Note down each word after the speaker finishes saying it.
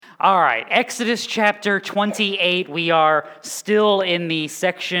All right, Exodus chapter 28. We are still in the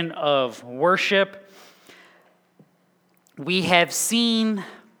section of worship. We have seen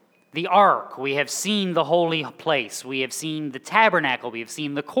the ark. We have seen the holy place. We have seen the tabernacle. We have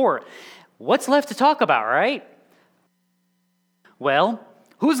seen the court. What's left to talk about, right? Well,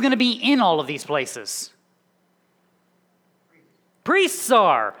 who's going to be in all of these places? Priests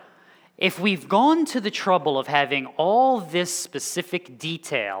are. If we've gone to the trouble of having all this specific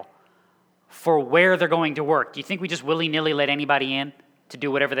detail for where they're going to work, do you think we just willy-nilly let anybody in to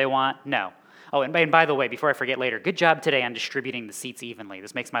do whatever they want? No. Oh, and by the way, before I forget later, good job today on distributing the seats evenly.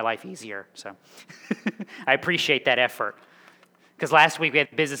 This makes my life easier, so I appreciate that effort. Because last week we had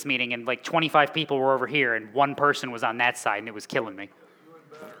a business meeting and like 25 people were over here and one person was on that side and it was killing me.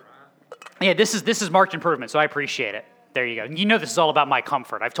 Yeah, this is marked improvement, so I appreciate it. There you go. You know this is all about my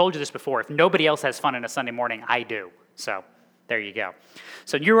comfort. I've told you this before. If nobody else has fun on a Sunday morning, I do. So there you go.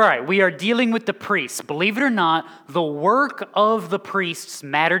 So you're right. We are dealing with the priests. Believe it or not, the work of the priests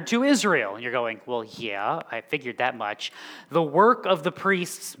mattered to Israel. And you're going, well, yeah, I figured that much. The work of the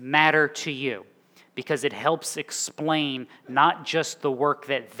priests matter to you because it helps explain not just the work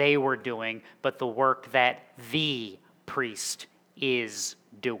that they were doing, but the work that the priest is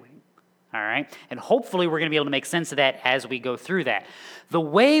doing. All right? And hopefully we're going to be able to make sense of that as we go through that. The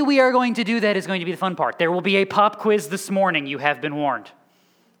way we are going to do that is going to be the fun part. There will be a pop quiz this morning. You have been warned.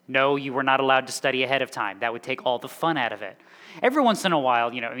 No, you were not allowed to study ahead of time. That would take all the fun out of it. Every once in a while,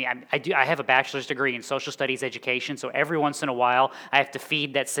 I have a bachelor's degree in social studies education, so every once in a while I have to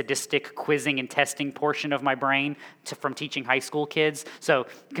feed that sadistic quizzing and testing portion of my brain from teaching high school kids. So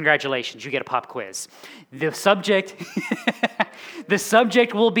congratulations, you get a pop quiz. The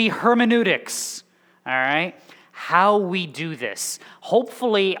subject will be hermeneutics, all right? How we do this.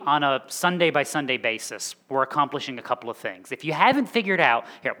 Hopefully on a Sunday by Sunday basis, we're accomplishing a couple of things. If you haven't figured out,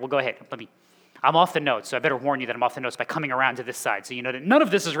 here, we'll go ahead. I'm off the notes, so I better warn you that I'm off the notes by coming around to this side so you know that none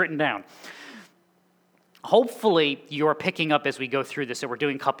of this is written down. Hopefully, you're picking up as we go through this that we're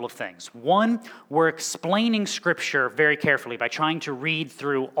doing a couple of things. One, we're explaining Scripture very carefully by trying to read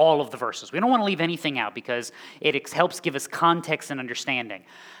through all of the verses. We don't want to leave anything out because it helps give us context and understanding.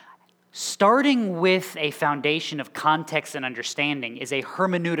 Starting with a foundation of context and understanding is a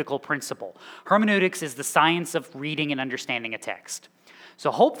hermeneutical principle. Hermeneutics is the science of reading and understanding a text. So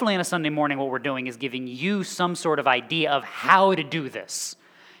hopefully on a Sunday morning what we're doing is giving you some sort of idea of how to do this.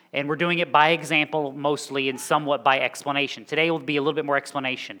 And we're doing it by example mostly and somewhat by explanation. Today will be a little bit more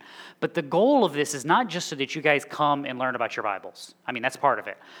explanation. But the goal of this is not just so that you guys come and learn about your Bibles. I mean, that's part of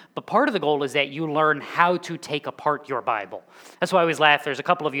it. But part of the goal is that you learn how to take apart your Bible. That's why I always laugh. There's a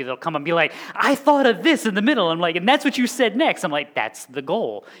couple of you that'll come and be like, I thought of this in the middle. I'm like, and that's what you said next. I'm like, that's the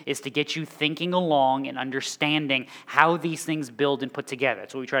goal, is to get you thinking along and understanding how these things build and put together.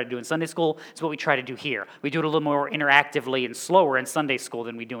 That's what we try to do in Sunday school. It's what we try to do here. We do it a little more interactively and slower in Sunday school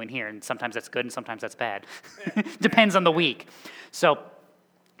than we do in here, and sometimes that's good and sometimes that's bad. Depends on the week. So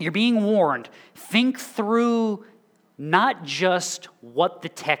you're being warned. Think through not just what the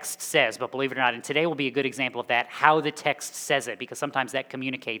text says, but believe it or not, and today will be a good example of that, how the text says it, because sometimes that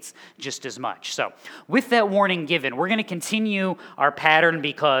communicates just as much. So with that warning given, we're going to continue our pattern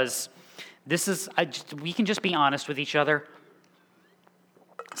because we can just be honest with each other.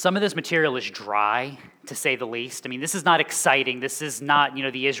 Some of this material is dry, to say the least. I mean, this is not exciting. This is not,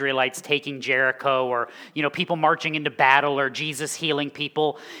 the Israelites taking Jericho or, people marching into battle or Jesus healing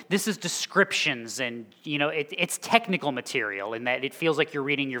people. This is descriptions and, it's technical material in that it feels like you're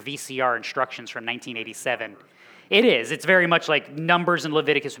reading your VCR instructions from 1987. It is. It's very much like Numbers and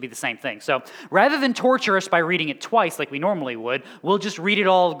Leviticus would be the same thing. So rather than torture us by reading it twice like we normally would, we'll just read it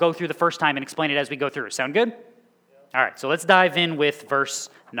all, go through the first time, and explain it as we go through. Sound good? All right, so let's dive in with verse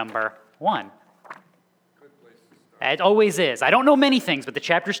number 1. It always is. I don't know many things, but the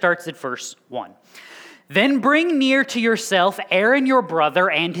chapter starts at verse 1. Then bring near to yourself Aaron your brother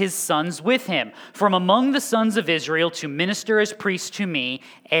and his sons with him, from among the sons of Israel to minister as priests to me,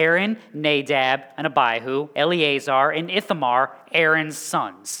 Aaron, Nadab, and Abihu, Eleazar, and Ithamar, Aaron's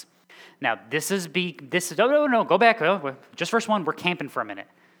sons. Now, go back. Just verse 1, we're camping for a minute.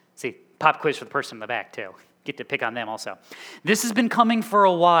 See, pop quiz for the person in the back, too. Get to pick on them also. This has been coming for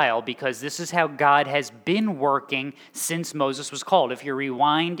a while because this is how God has been working since Moses was called. If you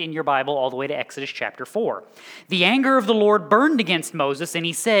rewind in your Bible all the way to Exodus chapter 4. The anger of the Lord burned against Moses, and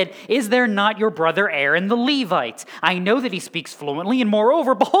he said, "Is there not your brother Aaron the Levite? I know that he speaks fluently, and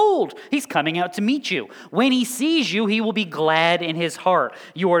moreover, behold, he's coming out to meet you. When he sees you, he will be glad in his heart.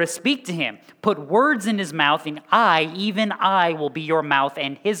 You are to speak to him. Put words in his mouth, and I, even I, will be your mouth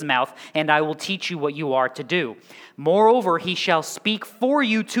and his mouth, and I will teach you what you are to do. Moreover, he shall speak for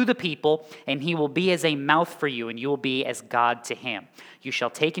you to the people, and he will be as a mouth for you, and you will be as God to him. You shall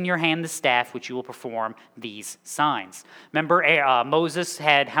take in your hand the staff, which you will perform these signs. Remember, Moses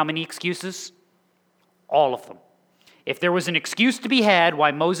had how many excuses? All of them. If there was an excuse to be had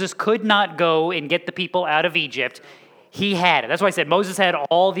why Moses could not go and get the people out of Egypt, he had it. That's why I said Moses had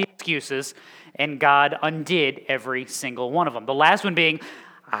all the excuses, and God undid every single one of them. The last one being,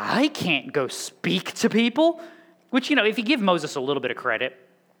 I can't go speak to people. Which, if you give Moses a little bit of credit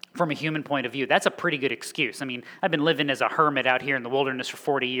from a human point of view, that's a pretty good excuse. I mean, I've been living as a hermit out here in the wilderness for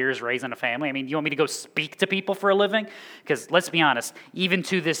 40 years, raising a family. I mean, you want me to go speak to people for a living? Because let's be honest, even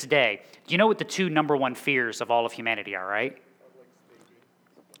to this day, do you know what the two number one fears of all of humanity are, right?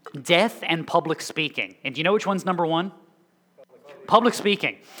 Death and public speaking. And do you know which one's number one? Public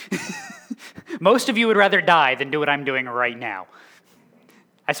speaking. Most of you would rather die than do what I'm doing right now.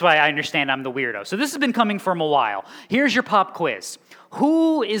 That's why I understand I'm the weirdo. So this has been coming from a while. Here's your pop quiz.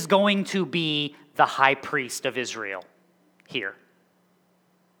 Who is going to be the high priest of Israel here?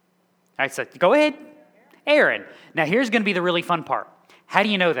 All right, so go ahead. Aaron. Now here's going to be the really fun part. How do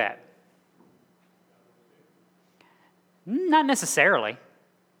you know that? Not necessarily.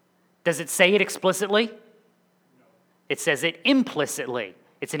 Does it say it explicitly? It says it implicitly.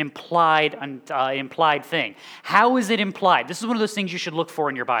 It's an implied thing. How is it implied? This is one of those things you should look for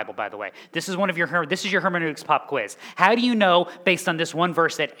in your Bible, by the way. This is your hermeneutics pop quiz. How do you know, based on this one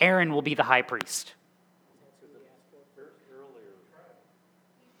verse, that Aaron will be the high priest?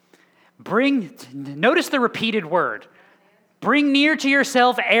 Notice the repeated word. Bring near to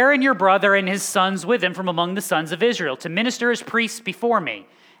yourself Aaron your brother and his sons with him from among the sons of Israel, to minister as priests before me.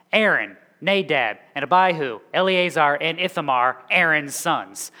 Aaron, Nadab, and Abihu, Eleazar, and Ithamar, Aaron's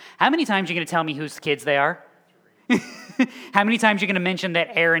sons. How many times are you going to tell me whose kids they are? How many times are you going to mention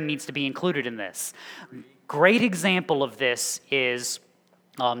that Aaron needs to be included in this? Great example of this is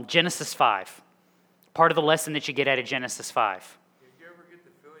Genesis 5. Part of the lesson that you get out of Genesis 5. Did you ever get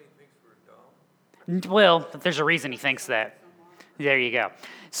the feeling he thinks we're dumb? Well, there's a reason he thinks that. There you go.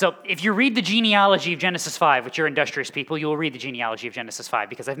 So if you read the genealogy of Genesis 5, which you're industrious people, you will read the genealogy of Genesis 5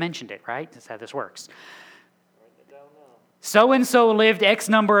 because I've mentioned it, right? That's how this works. So-and-so lived X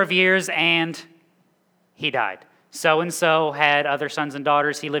number of years and he died. So-and-so had other sons and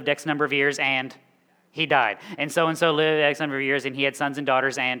daughters. He lived X number of years and he died. And so-and-so lived X number of years and he had sons and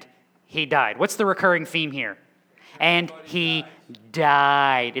daughters and he died. What's the recurring theme here? And he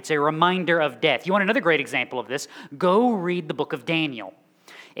died. It's a reminder of death. You want another great example of this? Go read the book of Daniel.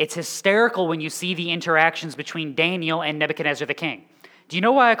 It's hysterical when you see the interactions between Daniel and Nebuchadnezzar the king. Do you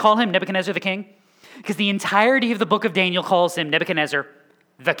know why I call him Nebuchadnezzar the king? Because the entirety of the book of Daniel calls him Nebuchadnezzar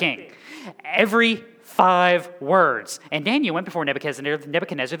the king. Every 5 words. And Daniel went before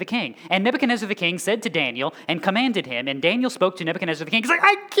Nebuchadnezzar the king. And Nebuchadnezzar the king said to Daniel and commanded him. And Daniel spoke to Nebuchadnezzar the king. He's like,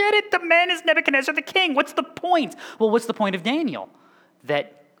 I get it. The man is Nebuchadnezzar the king. What's the point? Well, what's the point of Daniel?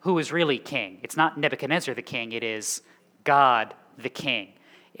 That who is really king? It's not Nebuchadnezzar the king. It is God the king.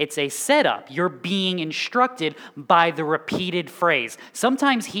 It's a setup. You're being instructed by the repeated phrase.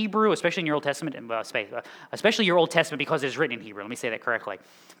 Sometimes Hebrew, especially in your Old Testament, especially your Old Testament because it is written in Hebrew. Let me say that correctly.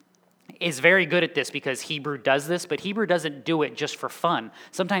 Is very good at this because Hebrew does this, but Hebrew doesn't do it just for fun.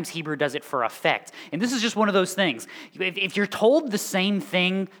 Sometimes Hebrew does it for effect. And this is just one of those things. If you're told the same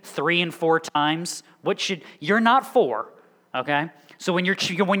thing 3 and 4 times, you're not 4, okay? So when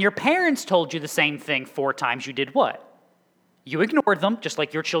your parents told you the same thing 4 times, you did what? You ignored them, just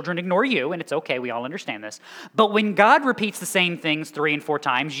like your children ignore you, and it's okay, we all understand this. But when God repeats the same things 3 and 4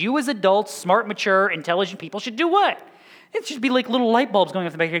 times, you as adults, smart, mature, intelligent people should do what? It should be like little light bulbs going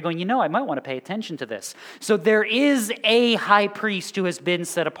off the back here going, I might want to pay attention to this. So there is a high priest who has been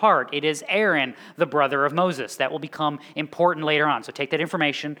set apart. It is Aaron, the brother of Moses. That will become important later on. So take that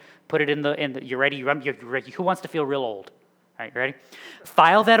information, put it in the you ready? You're ready? Who wants to feel real old? All right, you ready?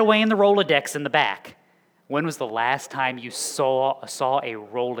 File that away in the Rolodex in the back. When was the last time you saw a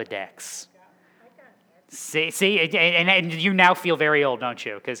Rolodex? See, and you now feel very old, don't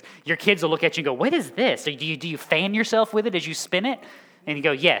you? Because your kids will look at you and go, what is this? Do you fan yourself with it as you spin it? And you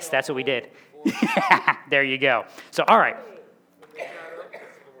go, yes, that's what we did. There you go. So, all right.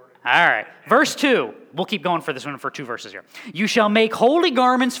 Verse 2. We'll keep going for this one for 2 verses here. You shall make holy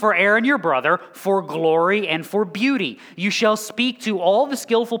garments for Aaron your brother, for glory and for beauty. You shall speak to all the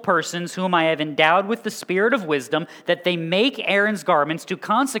skillful persons whom I have endowed with the spirit of wisdom, that they make Aaron's garments to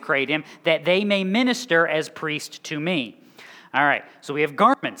consecrate him, that they may minister as priest to me. All right, so we have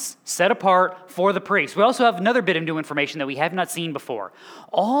garments set apart for the priest. We also have another bit of new information that we have not seen before.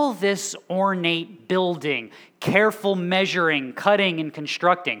 All this ornate building, careful measuring, cutting, and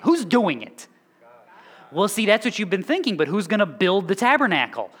constructing. Who's doing it? Well, see, that's what you've been thinking, but who's going to build the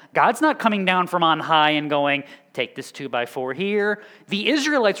tabernacle? God's not coming down from on high and going, take this 2x4 here. The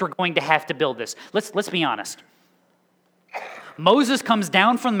Israelites were going to have to build this. Let's be honest. Moses comes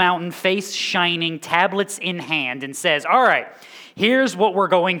down from the mountain, face shining, tablets in hand, and says, all right, here's what we're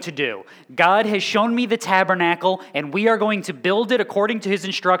going to do. God has shown me the tabernacle, and we are going to build it according to his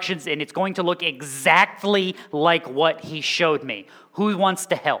instructions, and it's going to look exactly like what he showed me. Who wants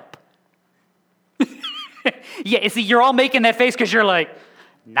to help? Yeah, see, you're all making that face because you're like,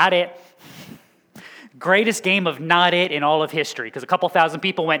 not it. Greatest game of not it in all of history, because a couple thousand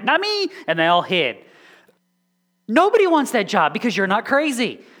people went, not me, and they all hid. Nobody wants that job because you're not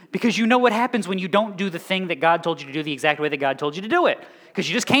crazy. Because you know what happens when you don't do the thing that God told you to do the exact way that God told you to do it. Because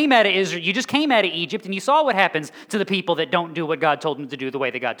you just came out of Israel, you just came out of Egypt, and you saw what happens to the people that don't do what God told them to do the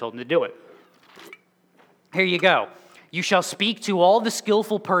way that God told them to do it. Here you go. You shall speak to all the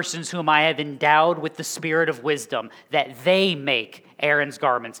skillful persons whom I have endowed with the spirit of wisdom, that they make Aaron's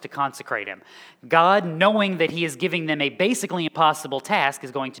garments to consecrate him. God, knowing that he is giving them a basically impossible task,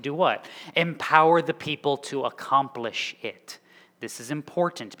 is going to do what? Empower the people to accomplish it. This is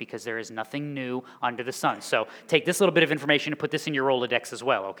important because there is nothing new under the sun. So take this little bit of information and put this in your Rolodex as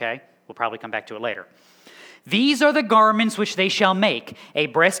well, okay? We'll probably come back to it later. These are the garments which they shall make, a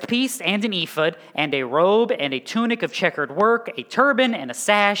breastpiece and an ephod, and a robe and a tunic of checkered work, a turban and a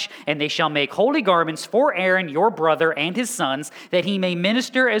sash, and they shall make holy garments for Aaron your brother and his sons, that he may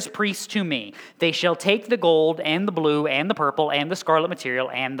minister as priests to me. They shall take the gold and the blue and the purple and the scarlet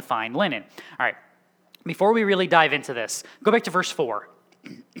material and the fine linen. All right, before we really dive into this, go back to verse 4.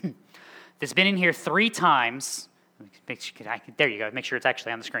 This has been in here 3 times. There you go, make sure it's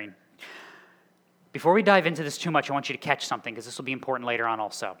actually on the screen. Before we dive into this too much, I want you to catch something, because this will be important later on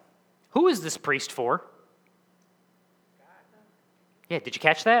also. Who is this priest for? Yeah, did you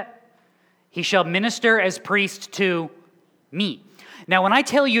catch that? He shall minister as priest to me. Now, when I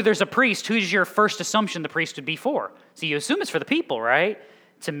tell you there's a priest, who's your first assumption the priest would be for? So you assume it's for the people, right?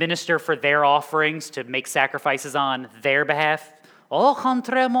 To minister for their offerings, to make sacrifices on their behalf. Au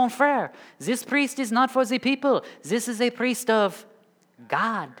contraire, mon frère. This priest is not for the people. This is a priest of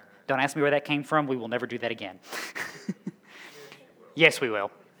God. Don't ask me where that came from. We will never do that again. Yes, we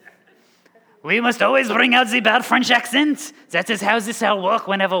will. We must always bring out the bad French accent. That is how this will work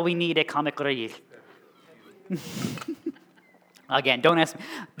whenever we need a comic relief. Again, don't ask me.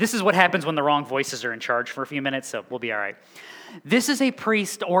 This is what happens when the wrong voices are in charge for a few minutes, so we'll be all right. This is a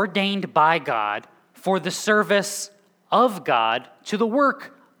priest ordained by God for the service of God to the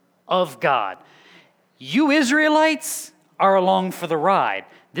work of God. You Israelites are along for the ride.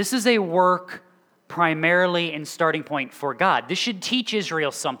 This is a work primarily and starting point for God. This should teach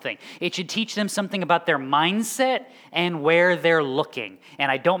Israel something. It should teach them something about their mindset and where they're looking. And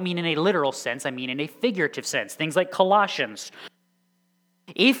I don't mean in a literal sense, I mean in a figurative sense. Things like Colossians.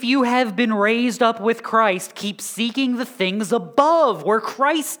 If you have been raised up with Christ, keep seeking the things above, where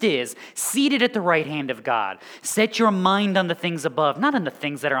Christ is, seated at the right hand of God. Set your mind on the things above, not on the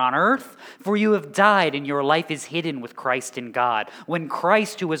things that are on earth, for you have died and your life is hidden with Christ in God. When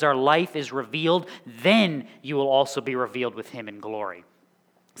Christ, who is our life, is revealed, then you will also be revealed with him in glory.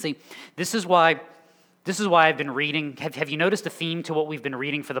 See, this is why I've been reading. Have you noticed a theme to what we've been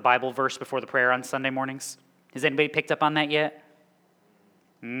reading for the Bible verse before the prayer on Sunday mornings? Has anybody picked up on that yet?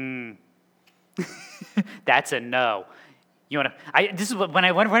 That's a no. You want to? This is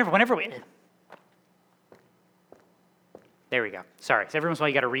whenever we. There we go. Sorry. So every once in a while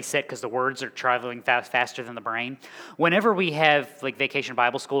you got to reset because the words are traveling faster than the brain. Whenever we have like Vacation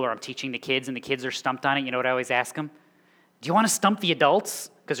Bible School or I'm teaching the kids and the kids are stumped on it, you know what I always ask them? Do you want to stump the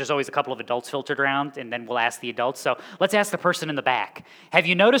adults? Because there's always a couple of adults filtered around, and then we'll ask the adults. So let's ask the person in the back. Have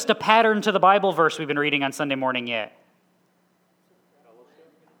you noticed a pattern to the Bible verse we've been reading on Sunday morning yet?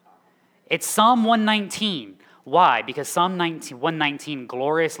 It's Psalm 119. Why? Because Psalm 119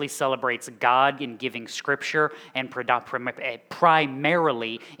 gloriously celebrates God in giving Scripture and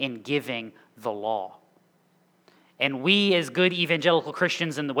primarily in giving the law. And we, as good evangelical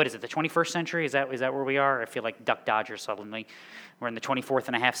Christians in the 21st century? Is that where we are? I feel like Duck Dodger suddenly. We're in the 24th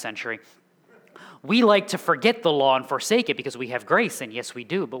and a half century. We like to forget the law and forsake it because we have grace, and yes, we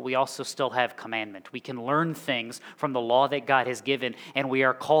do, but we also still have commandment. We can learn things from the law that God has given, and we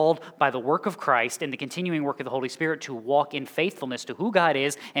are called by the work of Christ and the continuing work of the Holy Spirit to walk in faithfulness to who God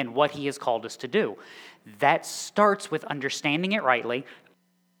is and what he has called us to do. That starts with understanding it rightly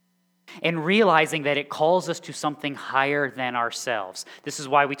and realizing that it calls us to something higher than ourselves. This is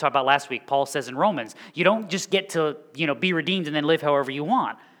why we talked about last week. Paul says in Romans, you don't just get to, be redeemed and then live however you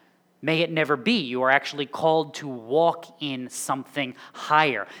want. May it never be. You are actually called to walk in something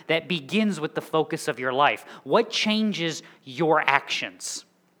higher that begins with the focus of your life. What changes your actions?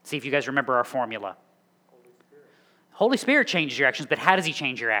 See if you guys remember our formula. Holy Spirit changes your actions, but how does he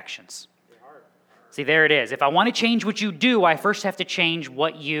change your actions? See, there it is. If I want to change what you do, I first have to change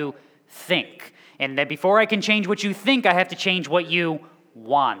what you think. And then before I can change what you think, I have to change what you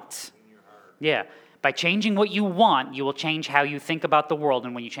want. Yeah. By changing what you want, you will change how you think about the world.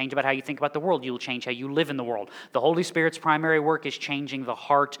 And when you change about how you think about the world, you will change how you live in the world. The Holy Spirit's primary work is changing the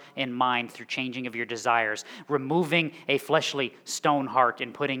heart and mind through changing of your desires, removing a fleshly stone heart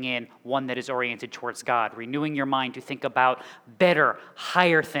and putting in one that is oriented towards God, renewing your mind to think about better,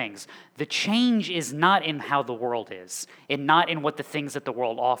 higher things. The change is not in how the world is, and not in what the things that the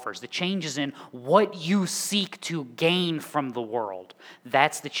world offers. The change is in what you seek to gain from the world.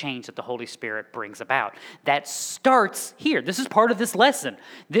 That's the change that the Holy Spirit brings about. That starts here. This is part of this lesson.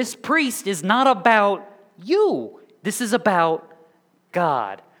 This priest is not about you. This is about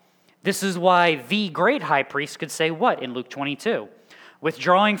God. This is why the great high priest could say what in Luke 22?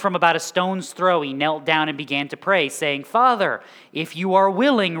 Withdrawing from about a stone's throw, he knelt down and began to pray, saying, Father, if you are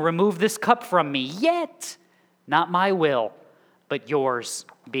willing, remove this cup from me. Yet, not my will, but yours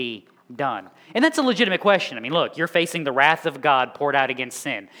be done. And that's a legitimate question. I mean, look, you're facing the wrath of God poured out against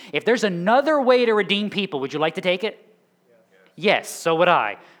sin. If there's another way to redeem people, would you like to take it? Yes, so would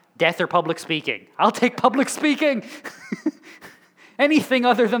I. Death or public speaking? I'll take public speaking. Anything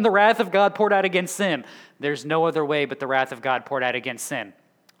other than the wrath of God poured out against sin. There's no other way but the wrath of God poured out against sin.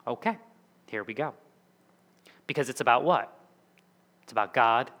 Okay, here we go. Because it's about what? It's about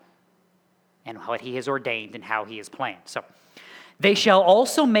God and what he has ordained and how he has planned. So, they shall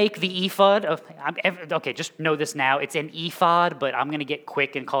also make the ephod of, okay, just know this now. It's an ephod, but I'm going to get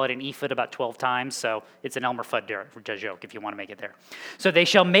quick and call it an ephod about 12 times. So it's an Elmer Fudd joke if you want to make it there. So they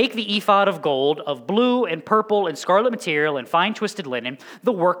shall make the ephod of gold, of blue and purple and scarlet material and fine twisted linen,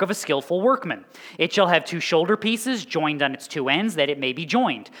 the work of a skillful workman. It shall have 2 shoulder pieces joined on its 2 ends, that it may be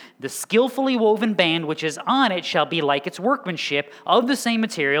joined. The skillfully woven band which is on it shall be like its workmanship, of the same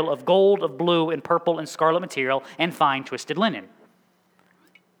material, of gold, of blue and purple and scarlet material and fine twisted linen.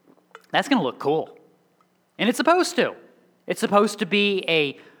 That's going to look cool. And it's supposed to. It's supposed to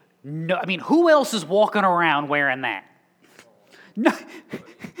be who else is walking around wearing that? No,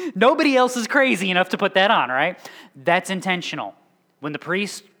 nobody else is crazy enough to put that on, right? That's intentional. When the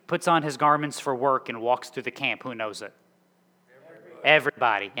priest puts on his garments for work and walks through the camp, who knows it?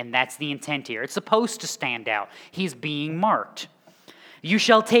 Everybody. And that's the intent here. It's supposed to stand out. He's being marked. You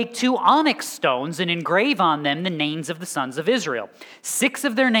shall take 2 onyx stones and engrave on them the names of the sons of Israel. 6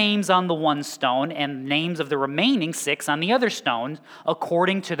 of their names on the one stone, and names of the remaining 6 on the other stone,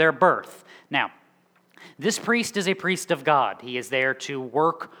 according to their birth. Now, this priest is a priest of God. He is there to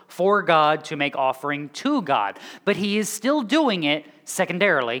work for God, to make offering to God. But he is still doing it,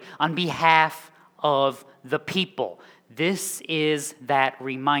 secondarily, on behalf of the people. This is that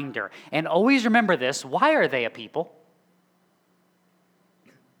reminder. And always remember this. Why are they a people?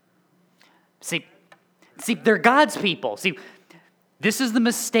 See, they're God's people. See, this is the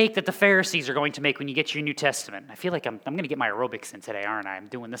mistake that the Pharisees are going to make when you get to your New Testament. I feel like I'm going to get my aerobics in today, aren't I? I'm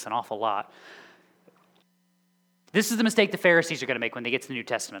doing this an awful lot. This is the mistake the Pharisees are going to make when they get to the New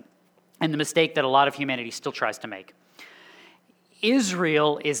Testament, and the mistake that a lot of humanity still tries to make.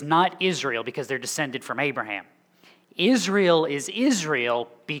 Israel is not Israel because they're descended from Abraham. Israel is Israel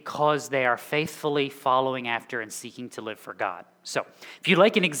because they are faithfully following after and seeking to live for God. So, if you'd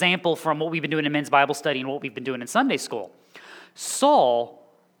like an example from what we've been doing in men's Bible study and what we've been doing in Sunday school, Saul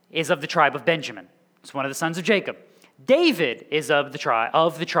is of the tribe of Benjamin. It's one of the sons of Jacob. David is of the tribe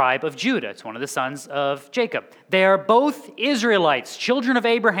of Judah. It's one of the sons of Jacob. They are both Israelites, children of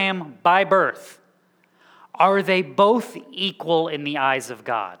Abraham by birth. Are they both equal in the eyes of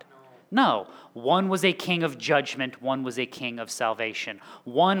God? No. One was a king of judgment. One was a king of salvation.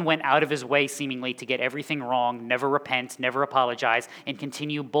 One went out of his way seemingly to get everything wrong, never repent, never apologize, and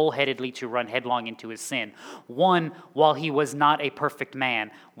continue bullheadedly to run headlong into his sin. One, while he was not a perfect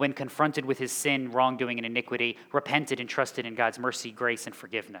man, when confronted with his sin, wrongdoing, and iniquity, repented and trusted in God's mercy, grace, and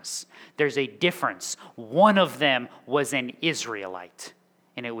forgiveness. There's a difference. One of them was an Israelite.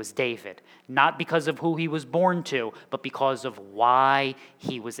 And it was David, not because of who he was born to, but because of why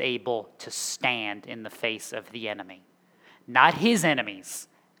he was able to stand in the face of the enemy. Not his enemies,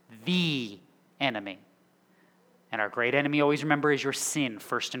 the enemy. And our great enemy, always remember, is your sin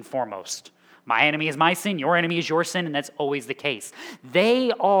first and foremost. My enemy is my sin, your enemy is your sin, and that's always the case.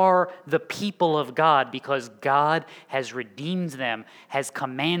 They are the people of God because God has redeemed them, has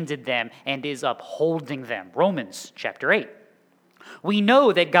commanded them, and is upholding them. Romans chapter 8. We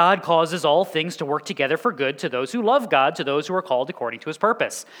know that God causes all things to work together for good to those who love God, to those who are called according to his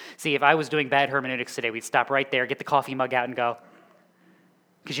purpose. See, if I was doing bad hermeneutics today, we'd stop right there, get the coffee mug out and go.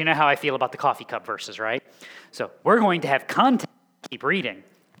 Because you know how I feel about the coffee cup verses, right? So we're going to have context. Keep reading.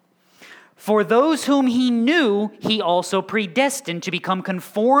 For those whom he knew, he also predestined to become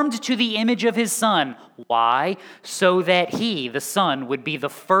conformed to the image of his Son. Why? So that he, the Son, would be the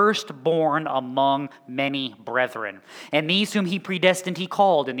firstborn among many brethren. And these whom he predestined, he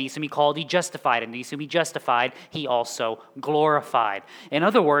called. And these whom he called, he justified. And these whom he justified, he also glorified. In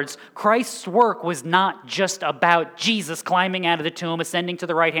other words, Christ's work was not just about Jesus climbing out of the tomb, ascending to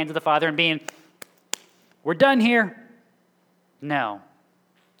the right hand of the Father, and being, we're done here. No.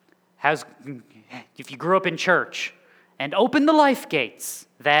 If you grew up in church, and open the life gates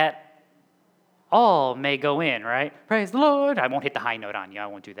that all may go in, right? Praise the Lord. I won't hit the high note on you. I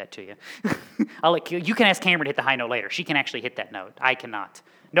won't do that to you. You can ask Cameron to hit the high note later. She can actually hit that note. I cannot.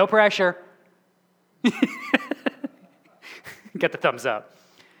 No pressure. Get the thumbs up.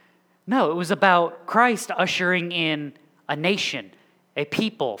 No, it was about Christ ushering in a nation, a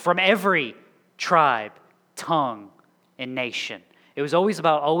people from every tribe, tongue, and nation. It was always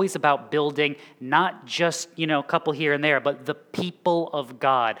about building not just, a couple here and there, but the people of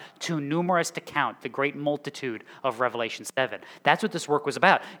God, too numerous to count, the great multitude of Revelation 7. That's what this work was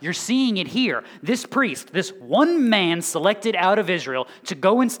about. You're seeing it here. This priest, this one man selected out of Israel to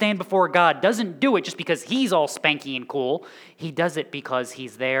go and stand before God, doesn't do it just because he's all spanky and cool. He does it because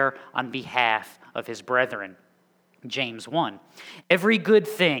he's there on behalf of his brethren. James 1. Every good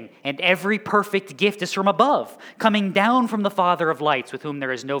thing and every perfect gift is from above, coming down from the Father of lights, with whom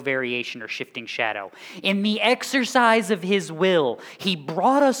there is no variation or shifting shadow. In the exercise of his will, he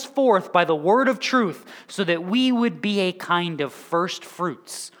brought us forth by the word of truth, so that we would be a kind of first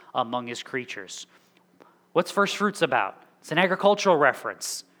fruits among his creatures. What's first fruits about? It's an agricultural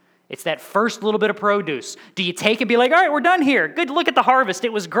reference. It's that first little bit of produce. Do you take and be like, all right, we're done here. Good, look at the harvest.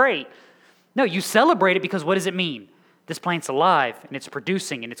 It was great. No, you celebrate it because what does it mean? This plant's alive, and it's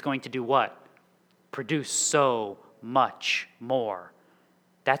producing, and it's going to do what? Produce so much more.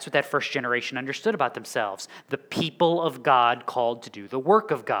 That's what that first generation understood about themselves. The people of God called to do the work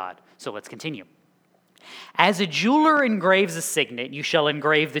of God. So let's continue. As a jeweler engraves a signet, you shall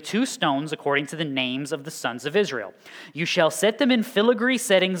engrave the two stones according to the names of the sons of Israel. You shall set them in filigree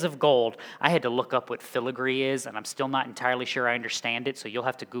settings of gold. I had to look up what filigree is, and I'm still not entirely sure I understand it, so you'll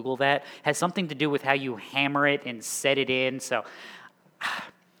have to Google that. It has something to do with how you hammer it and set it in. So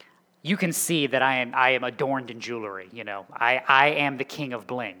you can see that I am adorned in jewelry. I am the king of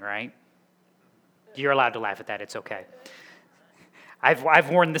bling, right? You're allowed to laugh at that. It's okay. I've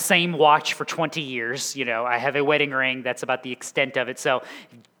worn the same watch for 20 years. I have a wedding ring. That's about the extent of it. So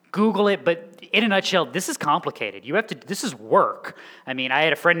Google it. But in a nutshell, this is complicated. This is work. I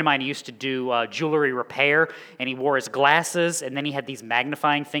had a friend of mine who used to do jewelry repair, and he wore his glasses, and then he had these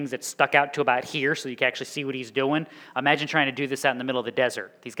magnifying things that stuck out to about here so you could actually see what he's doing. Imagine trying to do this out in the middle of the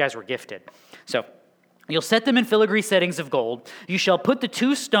desert. These guys were gifted. So you'll set them in filigree settings of gold. You shall put the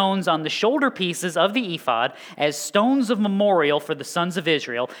two stones on the shoulder pieces of the ephod as stones of memorial for the sons of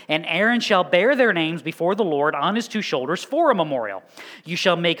Israel, and Aaron shall bear their names before the Lord on his two shoulders for a memorial. You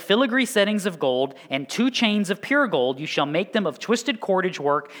shall make filigree settings of gold, and two chains of pure gold. You shall make them of twisted cordage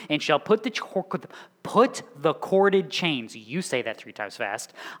work, and shall put the corded chains, you say that 3 times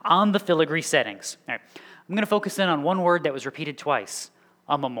fast, on the filigree settings. All right. I'm going to focus in on one word that was repeated twice.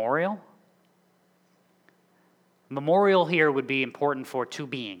 A memorial. Memorial here would be important for two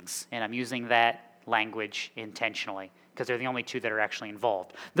beings, and I'm using that language intentionally because they're the only two that are actually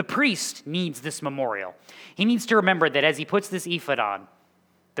involved. The priest needs this memorial. He needs to remember that as he puts this ephod on,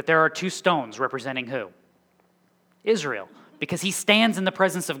 that there are two stones representing who? Israel, because he stands in the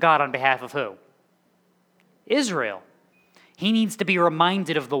presence of God on behalf of who? Israel. He needs to be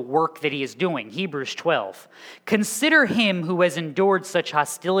reminded of the work that he is doing. Hebrews 12. Consider him who has endured such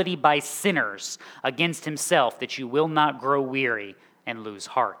hostility by sinners against himself, that you will not grow weary and lose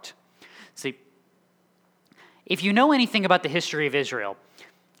heart. See, if you know anything about the history of Israel,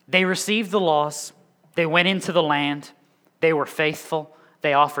 they received the laws, they went into the land, they were faithful,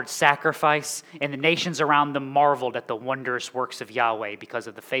 they offered sacrifice, and the nations around them marveled at the wondrous works of Yahweh because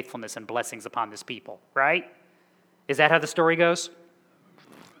of the faithfulness and blessings upon this people, right? Is that how the story goes?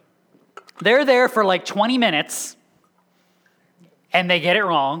 They're there for like 20 minutes, and they get it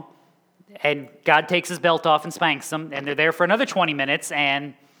wrong, and God takes his belt off and spanks them, and they're there for another 20 minutes,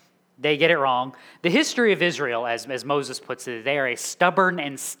 and they get it wrong. The history of Israel, as Moses puts it, they are a stubborn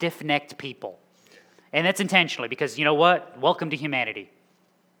and stiff-necked people. And that's intentionally, because you know what? Welcome to humanity.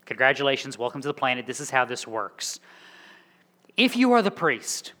 Congratulations, welcome to the planet. This is how this works. If you are the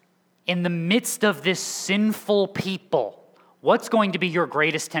priest in the midst of this sinful people, what's going to be your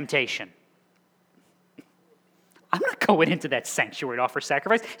greatest temptation? I'm not going into that sanctuary to offer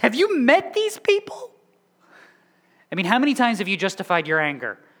sacrifice. Have you met these people? I mean, how many times have you justified your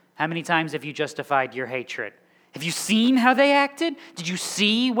anger? How many times have you justified your hatred? Have you seen how they acted? Did you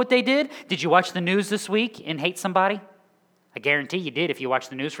see what they did? Did you watch the news this week and hate somebody? I guarantee you did if you watched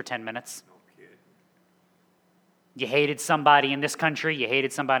the news for 10 minutes. You hated somebody in this country. You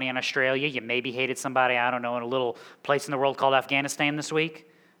hated somebody in Australia. You maybe hated somebody, I don't know, in a little place in the world called Afghanistan this week.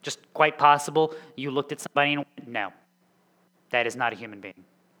 Just quite possible you looked at somebody and went, no, that is not a human being.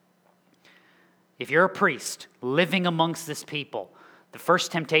 If you're a priest living amongst this people, the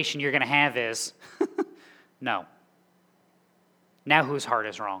first temptation you're going to have is, no. Now whose heart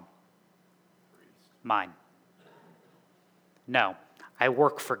is wrong? Mine. No, I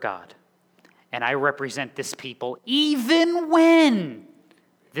work for God, and I represent this people even when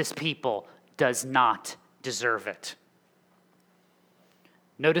this people does not deserve it.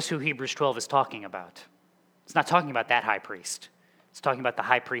 Notice who Hebrews 12 is talking about. It's not talking about that high priest. It's talking about the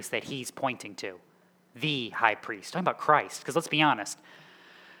high priest that he's pointing to. The high priest. Talking about Christ, because let's be honest.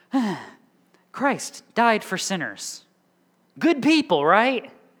 Christ died for sinners. Good people,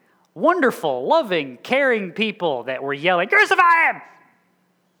 right? Wonderful, loving, caring people that were yelling, crucify him!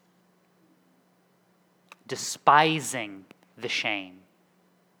 Despising the shame.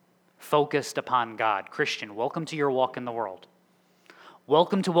 Focused upon God. Christian, welcome to your walk in the world.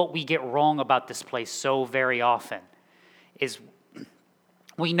 Welcome to what we get wrong about this place so very often, is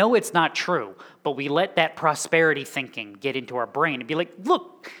we know it's not true, but we let that prosperity thinking get into our brain and be like,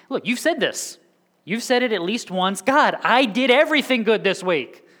 look, you've said this. You've said it at least once. God, I did everything good this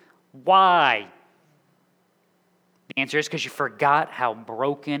week. Why? The answer is because you forgot how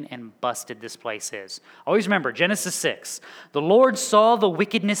broken and busted this place is. Always remember, Genesis 6, the Lord saw the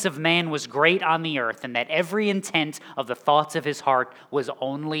wickedness of man was great on the earth, and that every intent of the thoughts of his heart was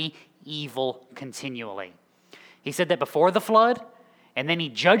only evil continually. He said that before the flood, and then he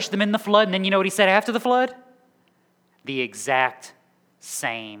judged them in the flood, and then you know what he said after the flood? The exact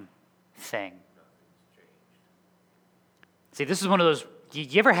same thing. See, this is one of those,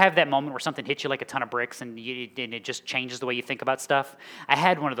 you ever have that moment where something hits you like a ton of bricks and it just changes the way you think about stuff? I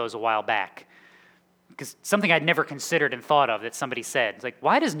had one of those a while back. Because something I'd never considered and thought of that somebody said. It's like,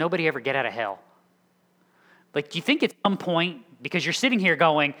 why does nobody ever get out of hell? Like, you think at some point, because you're sitting here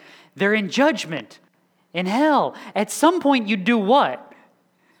going, they're in judgment, in hell. At some point you do what?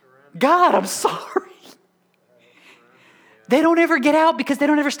 God, I'm sorry. They don't ever get out because they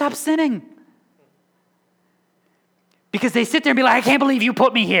don't ever stop sinning. Because they sit there and be like, I can't believe you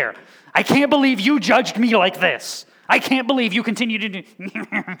put me here. I can't believe you judged me like this. I can't believe you continue to do.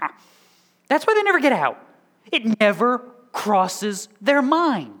 That's why they never get out. It never crosses their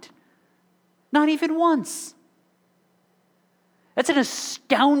mind. Not even once. That's an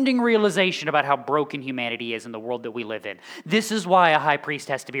astounding realization about how broken humanity is in the world that we live in. This is why a high priest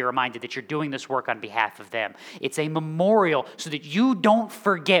has to be reminded that you're doing this work on behalf of them. It's a memorial so that you don't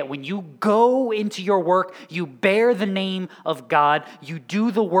forget when you go into your work, you bear the name of God. You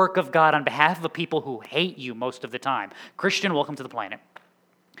do the work of God on behalf of the people who hate you most of the time. Christian, welcome to the planet.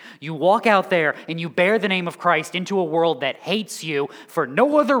 You walk out there and you bear the name of Christ into a world that hates you for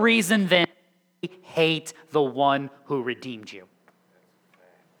no other reason than they hate the one who redeemed you.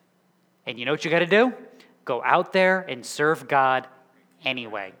 And you know what you got to do? Go out there and serve God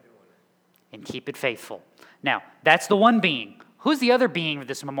anyway. And keep it faithful. Now, that's the one being. Who's the other being that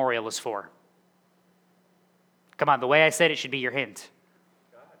this memorial is for? Come on, the way I said it should be your hint.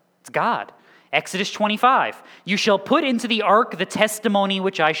 It's God. Exodus 25. You shall put into the ark the testimony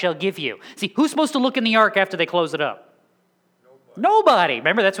which I shall give you. See, who's supposed to look in the ark after they close it up? Nobody.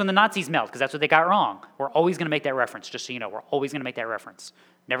 Remember, that's when the Nazis melt, because that's what they got wrong. We're always going to make that reference, just so you know. We're always going to make that reference.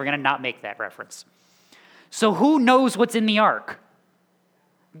 Never going to not make that reference. So who knows what's in the ark?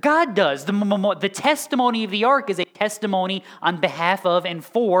 God does. The testimony of the ark is a testimony on behalf of and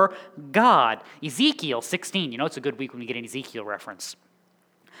for God. Ezekiel 16. You know, it's a good week when we get an Ezekiel reference.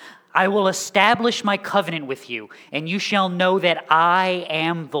 I will establish my covenant with you, and you shall know that I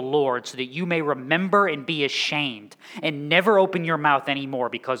am the Lord, so that you may remember and be ashamed, and never open your mouth anymore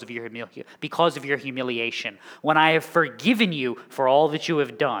because of your humiliation. When I have forgiven you for all that you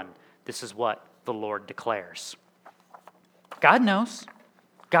have done, this is what the Lord declares. God knows.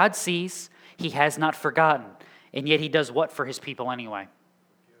 God sees. He has not forgotten. And yet he does what for his people anyway?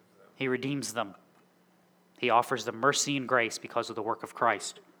 He redeems them. He offers them mercy and grace because of the work of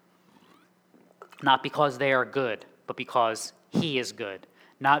Christ. Not because they are good, but because he is good.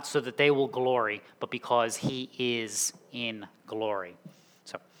 not so that they will glory, but because he is in glory.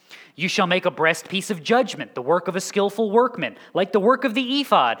 So, you shall make a breastpiece of judgment, the work of a skillful workman, like the work of the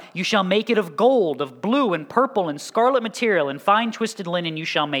ephod. You shall make it of gold, of blue and purple and scarlet material, and fine twisted linen you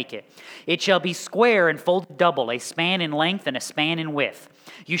shall make it. It shall be square and folded double, a span in length and a span in width.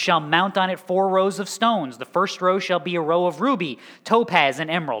 You shall mount on it 4 rows of stones. The first row shall be a row of ruby, topaz, and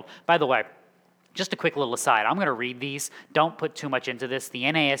emerald. By the way, just a quick little aside. I'm going to read these. Don't put too much into this. The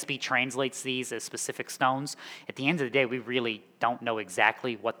NASB translates these as specific stones. At the end of the day, we really don't know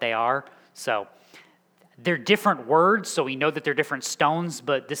exactly what they are. So they're different words, so we know that they're different stones,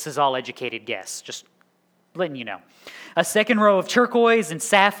 but this is all educated guess. Just letting you know. A second row of turquoise and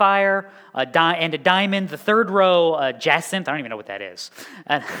sapphire, and a diamond. The third row, jacinth. I don't even know what that is.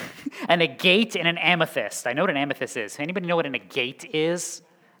 And an agate and an amethyst. I know what an amethyst is. Anybody know what an agate is?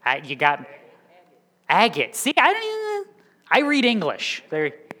 You got... Agate. See, I read English.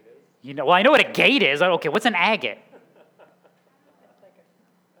 There, well, I know what a gate is. Okay, what's an agate?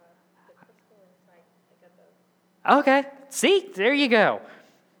 Okay, see, there you go.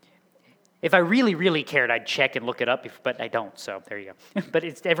 If I really, really cared, I'd check and look it up, but I don't, so there you go. But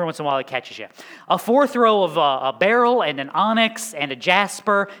it's every once in a while it catches you. A fourth row of a beryl and an onyx and a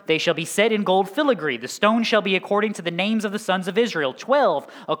jasper. They shall be set in gold filigree. The stone shall be according to the names of the sons of Israel. 12,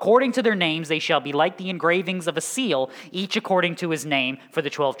 according to their names, they shall be like the engravings of a seal, each according to his name for the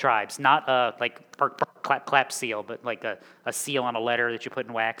 12 tribes. Not like clap, clap seal, but like a seal on a letter that you put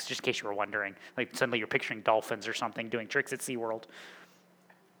in wax, just in case you were wondering. Like suddenly you're picturing dolphins or something doing tricks at SeaWorld.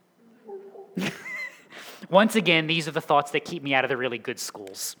 Once again, these are the thoughts that keep me out of the really good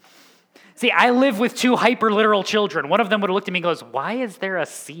schools. See, I live with 2 hyper-literal children. One of them would have looked at me and goes, why is there a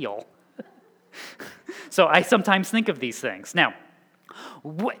seal? So I sometimes think of these things. Now,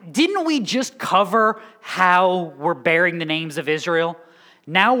 didn't we just cover how we're bearing the names of Israel?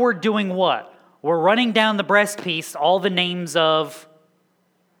 Now we're doing what? We're running down the breastpiece all the names of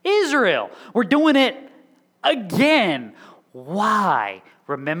Israel. We're doing it again. Why?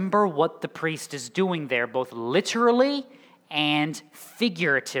 Remember what the priest is doing there, both literally and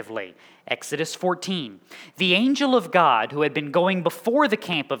figuratively. Exodus 14. The angel of God, who had been going before the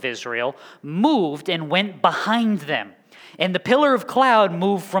camp of Israel, moved and went behind them. And the pillar of cloud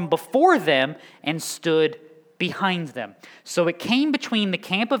moved from before them and stood behind them. So it came between the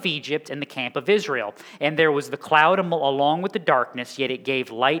camp of Egypt and the camp of Israel. And there was the cloud along with the darkness, yet it gave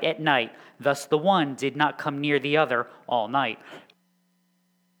light at night. Thus the one did not come near the other all night.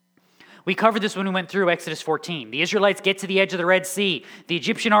 We covered this when we went through Exodus 14. The Israelites get to the edge of the Red Sea. The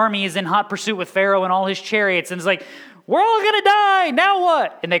Egyptian army is in hot pursuit with Pharaoh and all his chariots. And it's like, we're all going to die. Now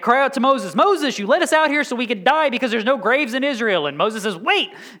what? And they cry out to Moses, Moses, you let us out here so we could die because there's no graves in Israel. And Moses says, wait,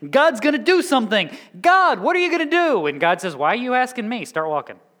 God's going to do something. God, what are you going to do? And God says, why are you asking me? Start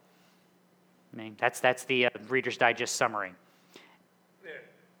walking. I mean, that's the Reader's Digest summary.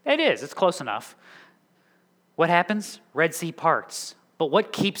 It is. It's close enough. What happens? Red Sea parts. But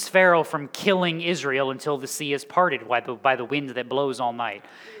what keeps Pharaoh from killing Israel until the sea is parted by the wind that blows all night?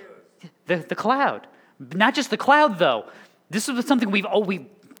 The cloud. Not just the cloud, though. This is something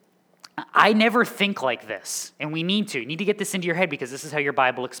I never think like this, and we need to. You need to get this into your head because this is how your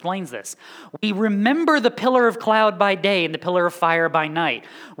Bible explains this. We remember the pillar of cloud by day and the pillar of fire by night.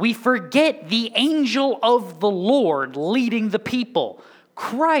 We forget the angel of the Lord leading the people.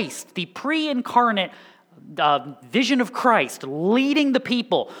 Christ, the pre-incarnate vision of Christ leading the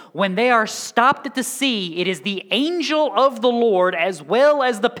people. When they are stopped at the sea, it is the angel of the Lord as well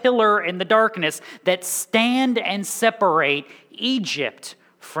as the pillar in the darkness that stand and separate Egypt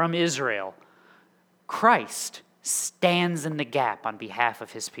from Israel. Christ stands in the gap on behalf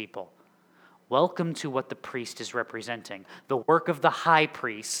of his people. Welcome to what the priest is representing. The work of the high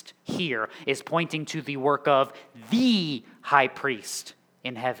priest here is pointing to the work of the high priest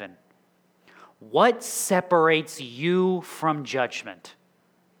in heaven. What separates you from judgment?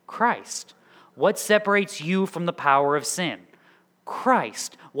 Christ. What separates you from the power of sin?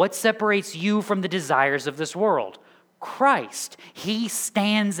 Christ. What separates you from the desires of this world? Christ. He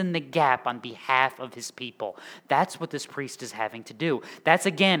stands in the gap on behalf of his people. That's what this priest is having to do. That's,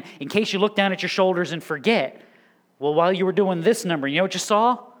 again, in case you look down at your shoulders and forget, well, while you were doing this number, you know what you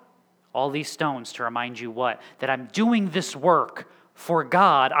saw? All these stones to remind you what? That I'm doing this work for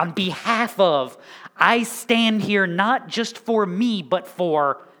God on behalf of. I stand here not just for me, but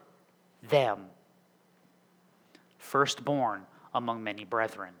for them. Firstborn among many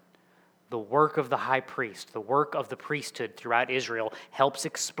brethren. The work of the high priest, the work of the priesthood throughout Israel helps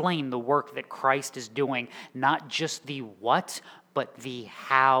explain the work that Christ is doing, not just the what, but the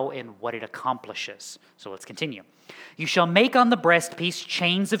how and what it accomplishes. So let's continue. You shall make on the breastpiece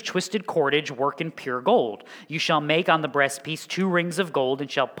chains of twisted cordage, work in pure gold. You shall make on the breastpiece 2 rings of gold, and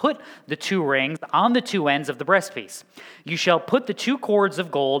shall put the 2 rings on the 2 ends of the breastpiece. You shall put the 2 cords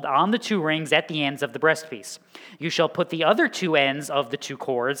of gold on the 2 rings at the ends of the breastpiece. You shall put the other 2 ends of the 2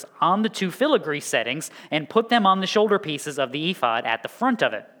 cords on the 2 filigree settings, and put them on the shoulder pieces of the ephod at the front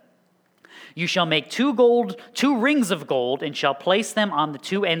of it. You shall make 2 rings of gold, and shall place them on the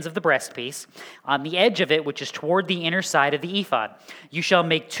 2 ends of the breastpiece, on the edge of it, which is toward the inner side of the ephod. You shall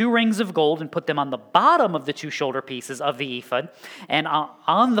make 2 rings of gold, and put them on the bottom of the 2 shoulder pieces of the ephod, and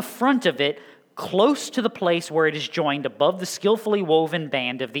on the front of it, close to the place where it is joined above the skillfully woven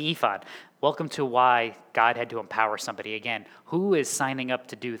band of the ephod. Welcome to why God had to empower somebody again. Who is signing up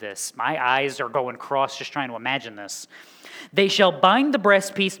to do this? My eyes are going cross just trying to imagine this. They shall bind the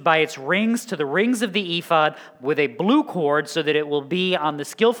breastpiece by its rings to the rings of the ephod with a blue cord, so that it will be on the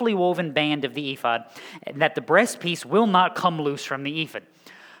skillfully woven band of the ephod, and that the breastpiece will not come loose from the ephod.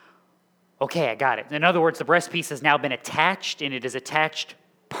 Okay, I got it. In other words, the breastpiece has now been attached, and it is attached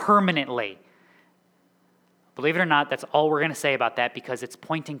permanently. Believe it or not, that's all we're going to say about that, because it's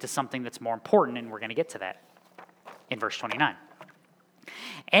pointing to something that's more important, and we're going to get to that in verse 29.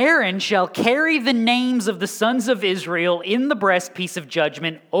 Aaron shall carry the names of the sons of Israel in the breastpiece of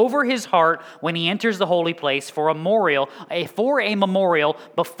judgment over his heart when he enters the holy place for a memorial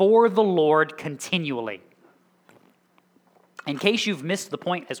before the Lord continually. In case you've missed the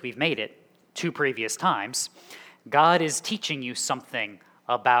point as we've made it 2 previous times, God is teaching you something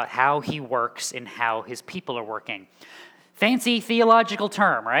about how he works and how his people are working. Fancy theological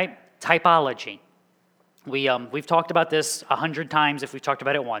term, right? Typology. We've talked about this 100 times if we've talked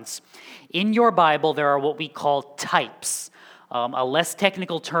about it once. In your Bible, there are what we call types. A less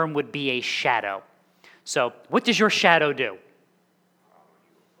technical term would be a shadow. So what does your shadow do?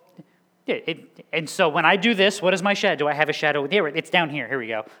 And so when I do this, what is my shadow? Do I have a shadow? Here, it's down here. Here we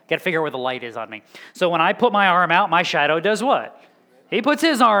go. Got to figure out where the light is on me. So when I put my arm out, my shadow does what? He puts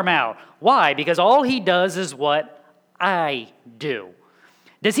his arm out. Why? Because all he does is what I do.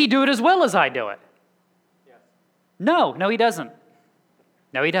 Does he do it as well as I do it? No, he doesn't.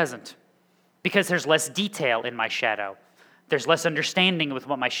 No, he doesn't. Because there's less detail in my shadow. There's less understanding with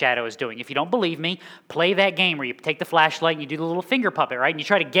what my shadow is doing. If you don't believe me, play that game where you take the flashlight and you do the little finger puppet, right? And you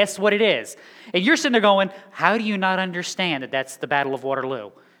try to guess what it is. And you're sitting there going, how do you not understand that that's the Battle of Waterloo?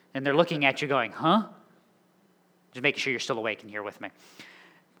 And they're looking at you going, huh? Just making sure you're still awake and here with me.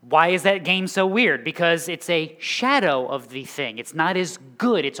 Why is that game so weird? Because it's a shadow of the thing. It's not as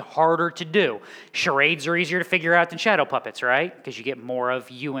good. It's harder to do. Charades are easier to figure out than shadow puppets, right? Because you get more of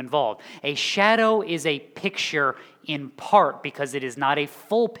you involved. A shadow is a picture in part because it is not a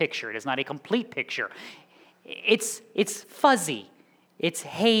full picture. It is not a complete picture. It's fuzzy. It's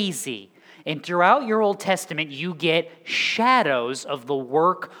hazy. And throughout your Old Testament, you get shadows of the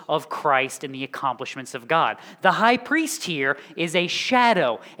work of Christ and the accomplishments of God. The high priest here is a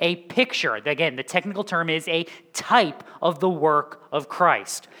shadow, a picture. Again, the technical term is a type of the work of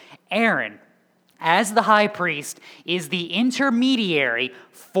Christ. Aaron, as the high priest, is the intermediary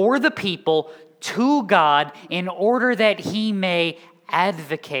for the people to God in order that he may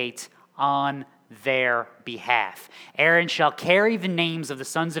advocate on their behalf. Aaron shall carry the names of the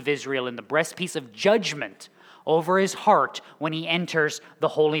sons of Israel in the breastpiece of judgment over his heart when he enters the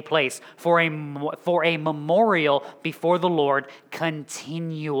holy place for a memorial before the Lord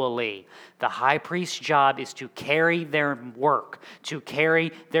continually. The high priest's job is to carry their work, to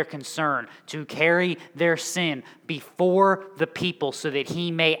carry their concern, to carry their sin before the people so that he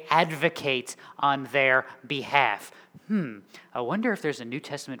may advocate on their behalf. I wonder if there's a New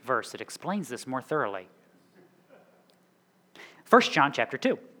Testament verse that explains this more thoroughly. 1 John chapter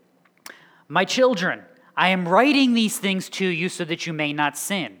 2. My children, I am writing these things to you so that you may not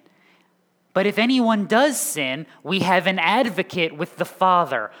sin. But if anyone does sin, we have an advocate with the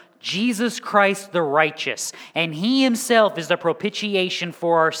Father, Jesus Christ the righteous, and he himself is the propitiation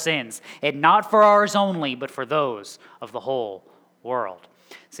for our sins, and not for ours only, but for those of the whole world.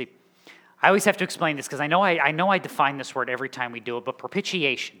 See, I always have to explain this because I know I define this word every time we do it, but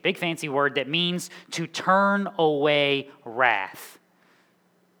propitiation, big fancy word that means to turn away wrath.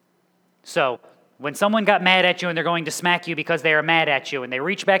 So when someone got mad at you and they're going to smack you because they are mad at you and they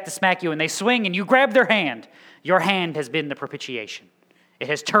reach back to smack you and they swing and you grab their hand, your hand has been the propitiation. It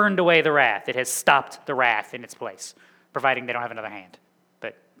has turned away the wrath. It has stopped the wrath in its place, providing they don't have another hand.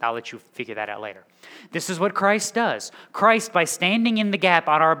 But I'll let you figure that out later. This is what Christ does. Christ, by standing in the gap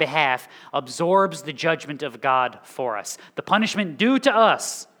on our behalf, absorbs the judgment of God for us. The punishment due to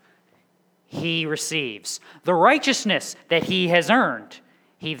us, he receives. The righteousness that he has earned,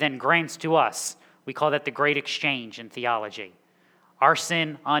 he then grants to us. We call that the great exchange in theology. Our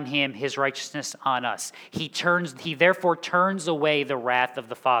sin on him, his righteousness on us. He therefore turns away the wrath of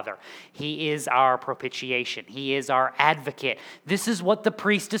the Father. He is our propitiation. He is our advocate. This is what the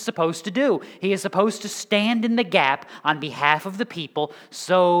priest is supposed to do. He is supposed to stand in the gap on behalf of the people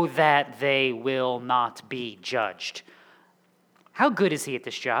so that they will not be judged. How good is he at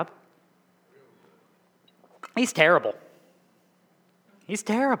this job? He's terrible. He's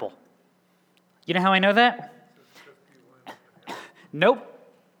terrible. You know how I know that? Nope.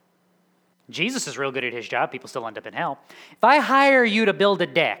 Jesus is real good at his job. People still end up in hell. If I hire you to build a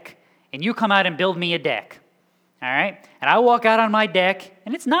deck, and you come out and build me a deck, all right, and I walk out on my deck,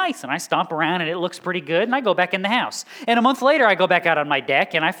 and it's nice, and I stomp around, and it looks pretty good, and I go back in the house. And a month later, I go back out on my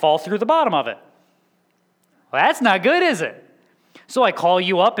deck, and I fall through the bottom of it. Well, that's not good, is it? So I call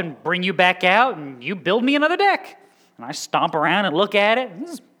you up and bring you back out, and you build me another deck. And I stomp around and look at it.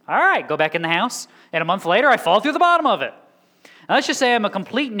 All right, go back in the house. And a month later, I fall through the bottom of it. Now, let's just say I'm a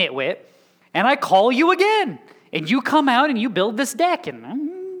complete nitwit, and I call you again. And you come out and you build this deck.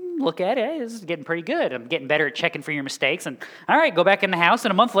 And look at it. Hey, this is getting pretty good. I'm getting better at checking for your mistakes. And all right, go back in the house.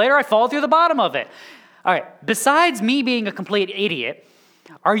 And a month later, I fall through the bottom of it. All right, besides me being a complete idiot,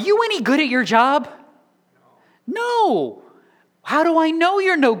 are you any good at your job? No. How do I know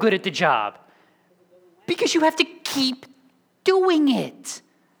you're no good at the job? Because you have to keep doing it.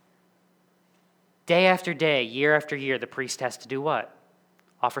 Day after day, year after year, the priest has to do what?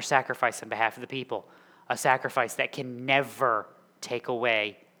 Offer sacrifice on behalf of the people. A sacrifice that can never take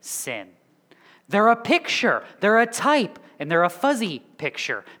away sin. They're a picture, they're a type, and they're a fuzzy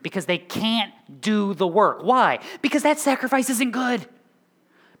picture because they can't do the work. Why? Because that sacrifice isn't good.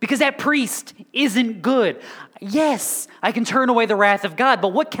 Because that priest isn't good. Yes, I can turn away the wrath of God, but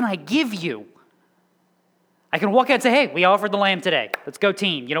what can I give you? I can walk out and say, hey, we offered the lamb today. Let's go,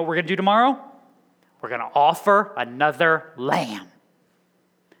 team. You know what we're going to do tomorrow? We're going to offer another lamb.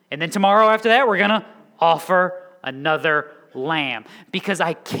 And then tomorrow after that, we're going to offer another lamb. Because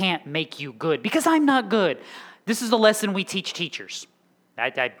I can't make you good. Because I'm not good. This is the lesson we teach teachers.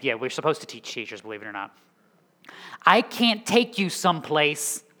 Yeah, we're supposed to teach teachers, believe it or not. I can't take you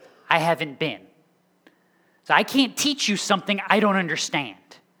someplace I haven't been. So I can't teach you something I don't understand.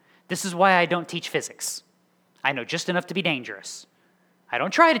 This is why I don't teach physics. I know just enough to be dangerous. I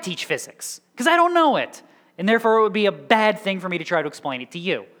don't try to teach physics because I don't know it. And therefore it would be a bad thing for me to try to explain it to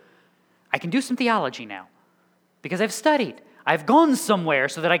you. I can do some theology now because I've studied. I've gone somewhere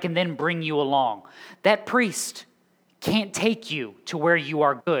so that I can then bring you along. That priest can't take you to where you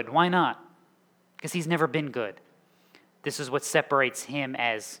are good. Why not? Because he's never been good. This is what separates him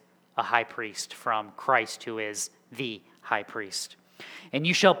as a high priest from Christ, who is the high priest. And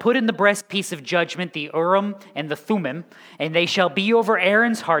you shall put in the breastpiece of judgment the Urim and the Thummim, and they shall be over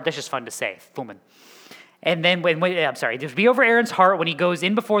Aaron's heart. That's just fun to say, Thummim. And then, they'll be over Aaron's heart when he goes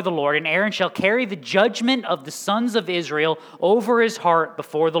in before the Lord, and Aaron shall carry the judgment of the sons of Israel over his heart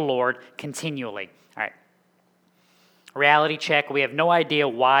before the Lord continually. All right. Reality check. We have no idea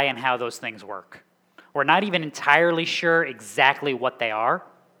why and how those things work. We're not even entirely sure exactly what they are.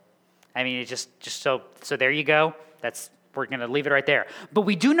 I mean, it's just so there you go. We're going to leave it right there. But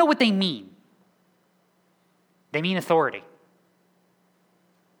we do know what they mean. They mean authority.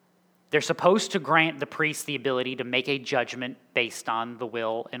 They're supposed to grant the priest the ability to make a judgment based on the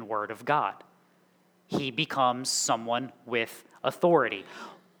will and word of God. He becomes someone with authority.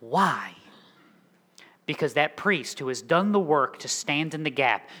 Why? Because that priest who has done the work to stand in the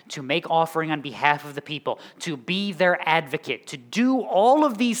gap, to make offering on behalf of the people, to be their advocate, to do all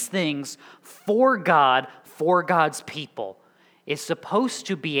of these things for God, for God's people, is supposed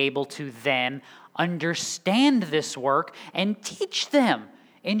to be able to then understand this work and teach them,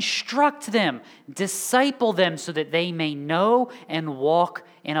 instruct them, disciple them so that they may know and walk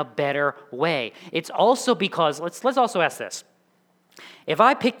in a better way. It's also because, let's also ask this. If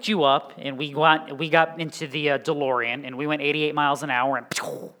I picked you up and we got into the DeLorean and we went 88 miles an hour and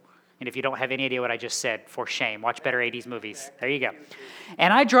if you don't have any idea what I just said, for shame, watch better 80s movies. There you go.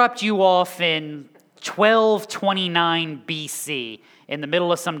 And I dropped you off in 1229 BC in the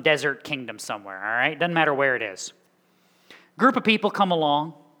middle of some desert kingdom somewhere, all right? Doesn't matter where it is. Group of people come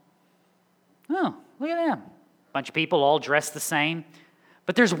along. Oh, look at them. Bunch of people all dressed the same.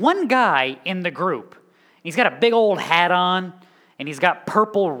 But there's one guy in the group. He's got a big old hat on, and he's got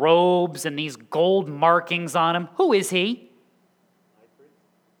purple robes and these gold markings on him. Who is he?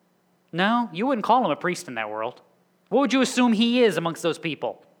 No, you wouldn't call him a priest in that world. What would you assume he is amongst those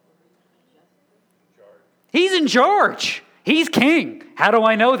people? He's in charge. He's king. How do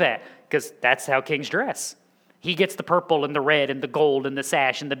I know that? because that's how kings dress. He gets the purple and the red and the gold and the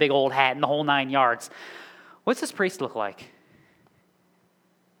sash and the big old hat and the whole 9 yards. What's this priest look like?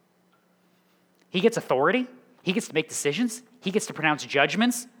 He gets authority. He gets to make decisions. He gets to pronounce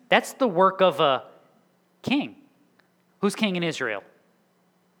judgments. That's the work of a king. Who's king in Israel?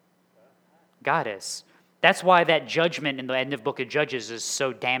 God is. That's why that judgment in the end of book of Judges is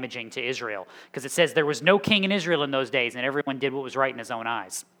so damaging to Israel, because it says there was no king in Israel in those days, and everyone did what was right in his own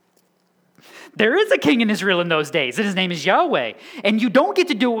eyes. There is a king in Israel in those days, and his name is Yahweh. And you don't get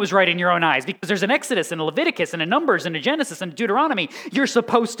to do what was right in your own eyes, because there's an Exodus and a Leviticus and a Numbers and a Genesis and a Deuteronomy. You're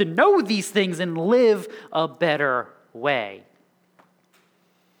supposed to know these things and live a better way.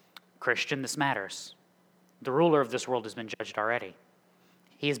 Christian, this matters. The ruler of this world has been judged already.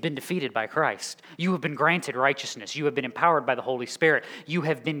 He has been defeated by Christ. You have been granted righteousness. You have been empowered by the Holy Spirit. You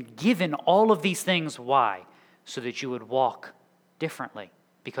have been given all of these things. Why? So that you would walk differently,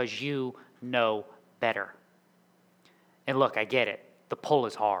 because you know better. And look, I get it. The pull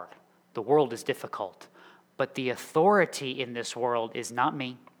is hard. The world is difficult. But the authority in this world is not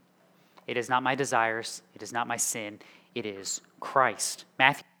me. It is not my desires. It is not my sin. It is Christ.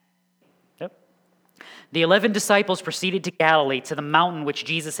 Matthew. The 11 disciples proceeded to Galilee, to the mountain which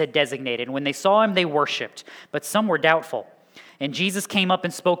Jesus had designated. When they saw him, they worshipped, but some were doubtful. And Jesus came up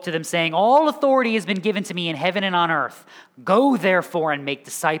and spoke to them, saying, "All authority has been given to me in heaven and on earth. Go, therefore, and make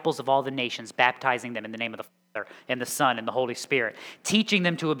disciples of all the nations, baptizing them in the name of the Father and the Son and the Holy Spirit, teaching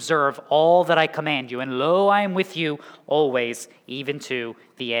them to observe all that I command you. And lo, I am with you always, even to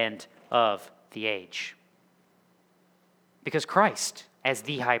the end of the age." Because Christ, as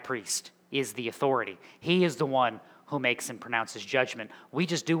the high priest, is the authority. He is the one who makes and pronounces judgment. We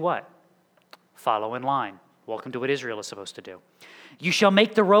just do what? Follow in line. Welcome to what Israel is supposed to do. You shall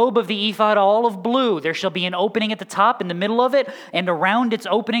make the robe of the ephod all of blue. There shall be an opening at the top in the middle of it, and around its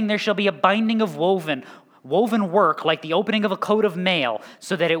opening there shall be a binding of woven work like the opening of a coat of mail,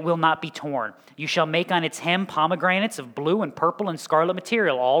 so that it will not be torn. You shall make on its hem pomegranates of blue and purple and scarlet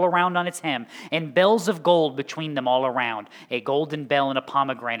material all around on its hem, and bells of gold between them all around, a golden bell and a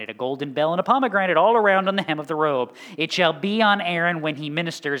pomegranate all around on the hem of the robe. It shall be on Aaron when he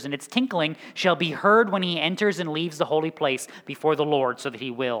ministers, and its tinkling shall be heard when he enters and leaves the holy place before the Lord, so that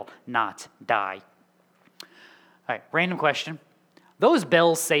he will not die. All right, random question. Those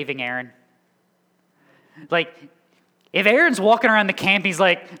bells saving Aaron? Like, if Aaron's walking around the camp, he's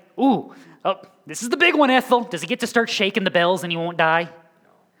like, "Ooh, oh, this is the big one, Ethel." Does he get to start shaking the bells and he won't die?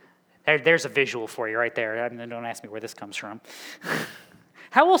 There's a visual for you right there. Don't ask me where this comes from.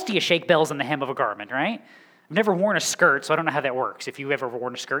 How else do you shake bells on the hem of a garment, right? I've never worn a skirt, so I don't know how that works. If you've ever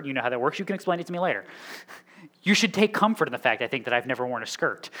worn a skirt and you know how that works, you can explain it to me later. You should take comfort in the fact, I think, that I've never worn a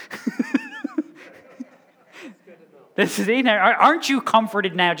skirt. Aren't you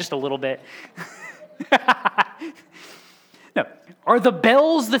comforted now just a little bit? No. Are the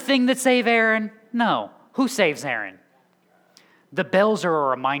bells the thing that save Aaron? No. Who saves Aaron? The bells are a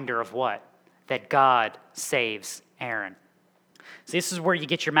reminder of what? That God saves Aaron. So this is where you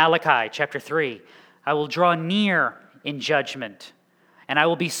get your Malachi chapter 3. I will draw near in judgment, and I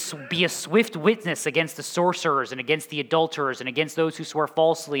will be a swift witness against the sorcerers and against the adulterers and against those who swear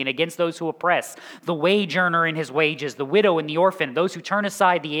falsely and against those who oppress, the wage earner in his wages, the widow and the orphan, those who turn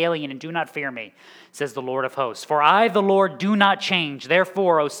aside the alien and do not fear me, says the Lord of hosts. For I, the Lord, do not change.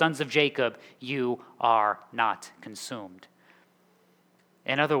 Therefore, O sons of Jacob, you are not consumed.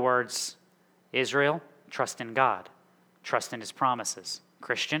 In other words, Israel, trust in God. Trust in his promises.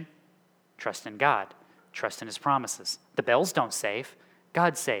 Christian, trust in God. Trust in his promises. The bells don't save.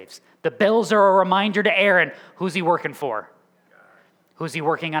 God saves. The bells are a reminder to Aaron. Who's he working for? Who's he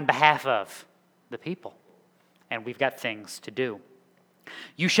working on behalf of? The people. And we've got things to do.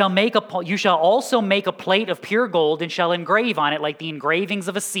 You shall also make a plate of pure gold and shall engrave on it like the engravings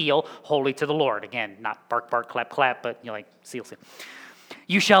of a seal, holy to the Lord. Again, not bark, bark, clap, clap, but like seal, seal.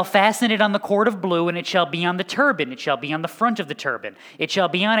 You shall fasten it on the cord of blue, and it shall be on the turban. It shall be on the front of the turban. It shall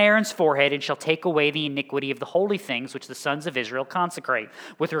be on Aaron's forehead, and shall take away the iniquity of the holy things which the sons of Israel consecrate,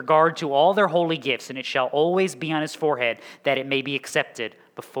 with regard to all their holy gifts, and it shall always be on his forehead, that it may be accepted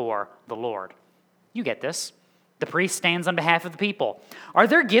before the Lord. You get this. The priest stands on behalf of the people. Are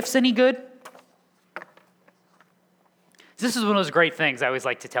their gifts any good? This is one of those great things I always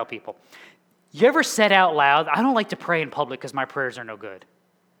like to tell people. You ever said out loud, "I don't like to pray in public because my prayers are no good"?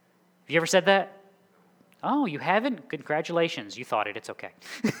 Have you ever said that? Oh, you haven't? Congratulations. You thought it. It's okay.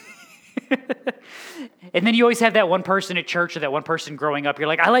 And then you always have that one person at church or that one person growing up. You're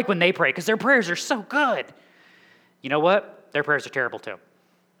like, "I like when they pray because their prayers are so good." You know what? Their prayers are terrible too.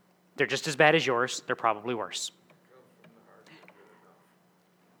 They're just as bad as yours. They're probably worse.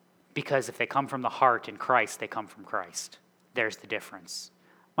 Because if they come from the heart in Christ, they come from Christ. There's the difference.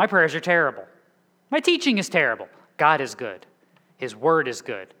 My prayers are terrible. My teaching is terrible. God is good. His word is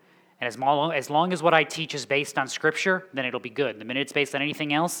good. And as long as what I teach is based on Scripture, then it'll be good. The minute it's based on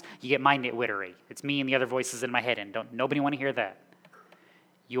anything else, you get my nitwittery. It's me and the other voices in my head, and nobody want to hear that.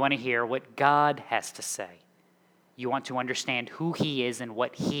 You want to hear what God has to say. You want to understand who he is and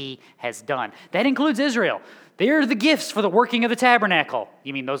what he has done. That includes Israel. They're the gifts for the working of the tabernacle.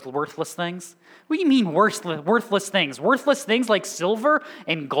 You mean those worthless things? What do you mean worthless things? Worthless things like silver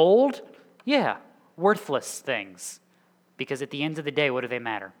and gold? Yeah, worthless things. Because at the end of the day, what do they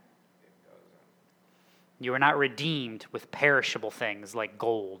matter? You are not redeemed with perishable things like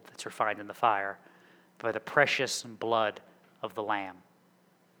gold that's refined in the fire, but by the precious blood of the Lamb.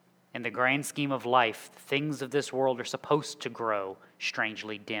 In the grand scheme of life, the things of this world are supposed to grow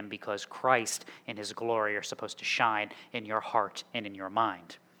strangely dim because Christ and his glory are supposed to shine in your heart and in your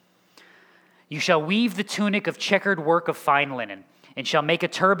mind. You shall weave the tunic of checkered work of fine linen, and shall make a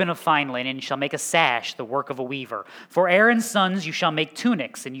turban of fine linen, and shall make a sash, the work of a weaver. For Aaron's sons you shall make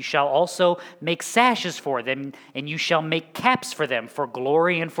tunics, and you shall also make sashes for them, and you shall make caps for them, for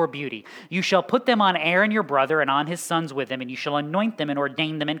glory and for beauty. You shall put them on Aaron your brother, and on his sons with him, and you shall anoint them, and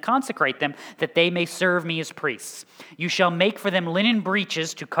ordain them, and consecrate them, that they may serve me as priests. You shall make for them linen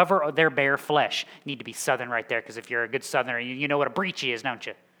breeches to cover their bare flesh. You need to be Southern right there, because if you're a good Southerner, you know what a breech is, don't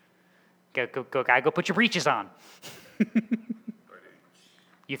you? Go put your breeches on.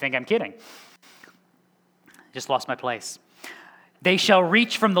 You think I'm kidding? Just lost my place. They shall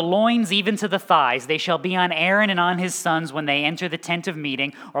reach from the loins even to the thighs. They shall be on Aaron and on his sons when they enter the tent of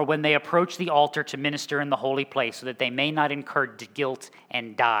meeting or when they approach the altar to minister in the holy place, so that they may not incur guilt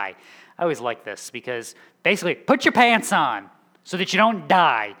and die. I always like this because basically, put your pants on so that you don't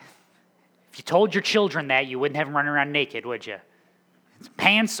die. If you told your children that, you wouldn't have them running around naked, would you? It's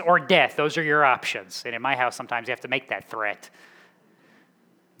pants or death, those are your options. And in my house, sometimes you have to make that threat.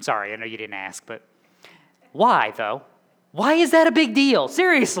 Sorry, I know you didn't ask, but why, though? Why is that a big deal?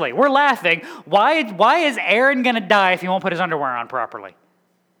 Seriously, we're laughing. Why is Aaron going to die if he won't put his underwear on properly?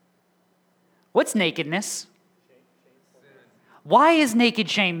 What's nakedness? Why is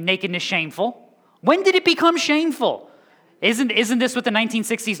nakedness shameful? When did it become shameful? Isn't this what the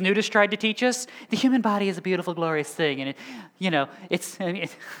 1960s nudists tried to teach us? The human body is a beautiful, glorious thing, and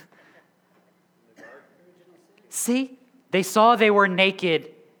See, they saw they were naked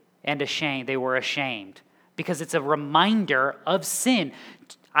and ashamed. They were ashamed because it's a reminder of sin.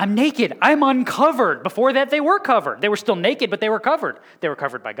 I'm naked. I'm uncovered. Before that, they were covered. They were still naked, but they were covered. They were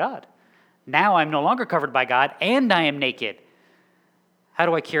covered by God. Now I'm no longer covered by God, and I am naked. How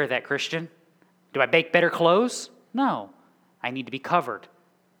do I cure that, Christian? Do I bake better clothes? No. I need to be covered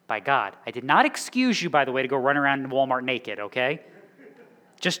by God. I did not excuse you, by the way, to go run around in Walmart naked, okay?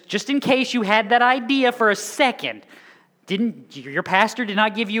 Just in case you had that idea for a second. Your pastor did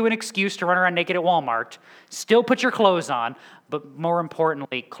not give you an excuse to run around naked at Walmart. Still put your clothes on, but more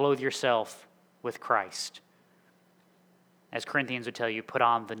importantly, clothe yourself with Christ. As Corinthians would tell you, put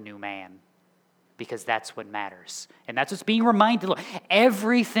on the new man, because that's what matters. And that's what's being reminded. Look,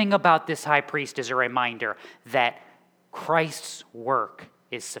 everything about this high priest is a reminder that Christ's work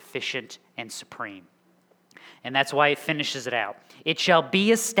is sufficient and supreme. And that's why it finishes it out. It shall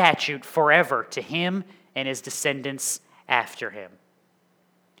be a statute forever to him and his descendants after him.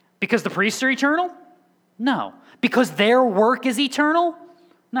 Because the priests are eternal? No. Because their work is eternal?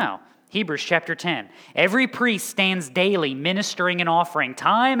 No. Hebrews chapter 10. Every priest stands daily ministering and offering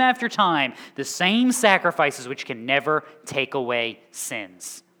time after time the same sacrifices which can never take away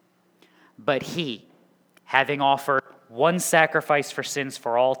sins. But he, having offered one sacrifice for sins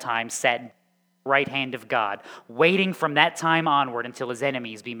for all time, sat at the right hand of God, waiting from that time onward until his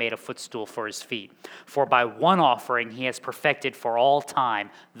enemies be made a footstool for his feet. For by one offering he has perfected for all time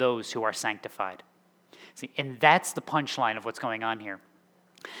those who are sanctified. See, and that's the punchline of what's going on here.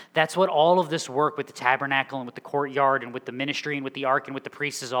 That's what all of this work with the tabernacle and with the courtyard and with the ministry and with the ark and with the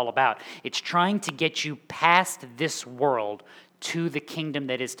priests is all about. It's trying to get you past this world to the kingdom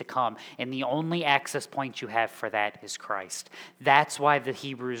that is to come. And the only access point you have for that is Christ. That's why the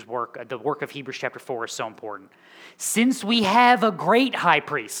work of Hebrews chapter 4 is so important. Since we have a great high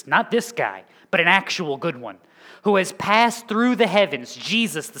priest, not this guy, but an actual good one, who has passed through the heavens,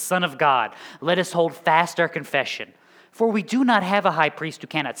 Jesus, the Son of God, let us hold fast our confession. For we do not have a high priest who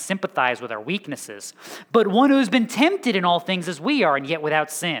cannot sympathize with our weaknesses, but one who has been tempted in all things as we are, and yet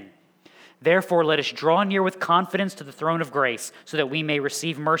without sin. Therefore, let us draw near with confidence to the throne of grace, so that we may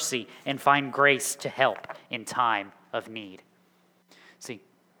receive mercy and find grace to help in time of need. See,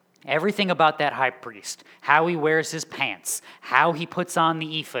 Everything about that high priest, how he wears his pants, how he puts on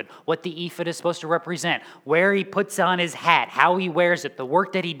the ephod, what the ephod is supposed to represent, where he puts on his hat, how he wears it, the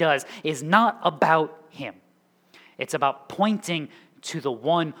work that he does is not about him. It's about pointing to the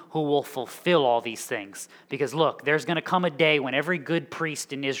one who will fulfill all these things. Because look, there's going to come a day when every good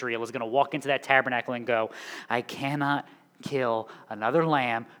priest in Israel is going to walk into that tabernacle and go, I cannot kill another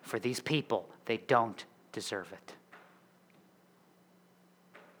lamb for these people. They don't deserve it.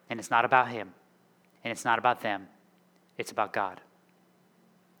 And it's not about him. And it's not about them. It's about God.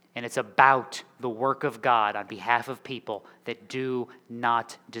 And it's about the work of God on behalf of people that do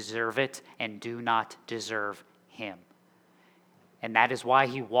not deserve it and do not deserve him. And that is why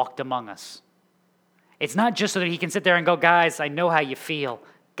he walked among us. It's not just so that he can sit there and go, guys, I know how you feel.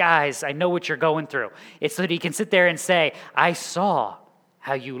 Guys, I know what you're going through. It's so that he can sit there and say, I saw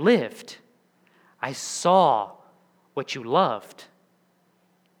how you lived. I saw what you loved.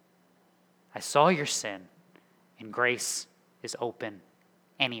 I saw your sin, and grace is open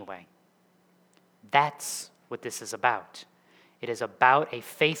anyway. That's what this is about. It is about a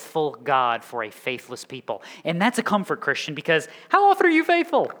faithful God for a faithless people. And that's a comfort, Christian, because how often are you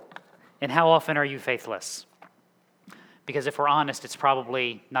faithful? And how often are you faithless? Because if we're honest, it's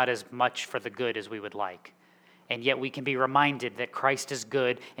probably not as much for the good as we would like. And yet we can be reminded that Christ is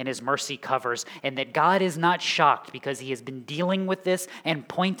good and his mercy covers, and that God is not shocked because he has been dealing with this and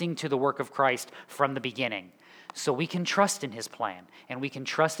pointing to the work of Christ from the beginning. So we can trust in his plan, and we can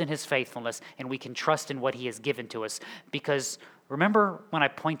trust in his faithfulness, and we can trust in what he has given to us. Because remember when I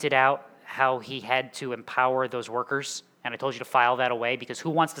pointed out how he had to empower those workers? And I told you to file that away, because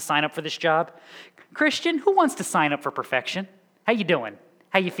who wants to sign up for this job? Christian, who wants to sign up for perfection? How you doing?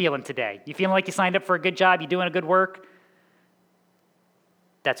 How you feeling today? You feeling like you signed up for a good job? You doing a good work?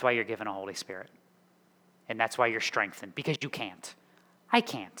 That's why you're given a Holy Spirit. And that's why you're strengthened, because you can't. I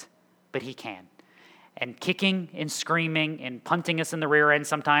can't, but he can. And kicking and screaming and punting us in the rear end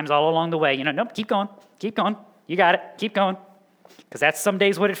sometimes all along the way, nope, keep going, you got it, keep going. Because that's some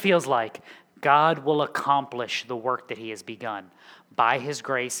days what it feels like. God will accomplish the work that he has begun by his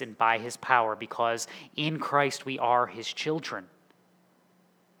grace and by his power, because in Christ we are his children.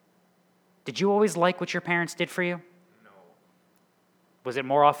 Did you always like what your parents did for you? No. Was it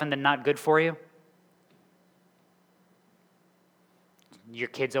more often than not good for you? Your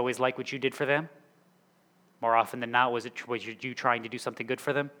kids always like what you did for them? More often than not, was you trying to do something good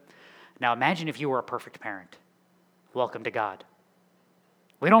for them? Now imagine if you were a perfect parent. Welcome to God.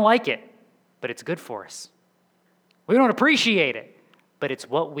 We don't like it, but it's good for us. We don't appreciate it, but it's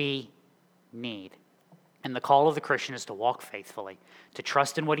what we need. And the call of the Christian is to walk faithfully, to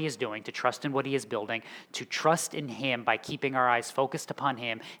trust in what he is doing, to trust in what he is building, to trust in him by keeping our eyes focused upon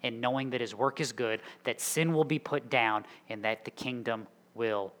him and knowing that his work is good, that sin will be put down, and that the kingdom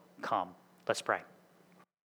will come. Let's pray.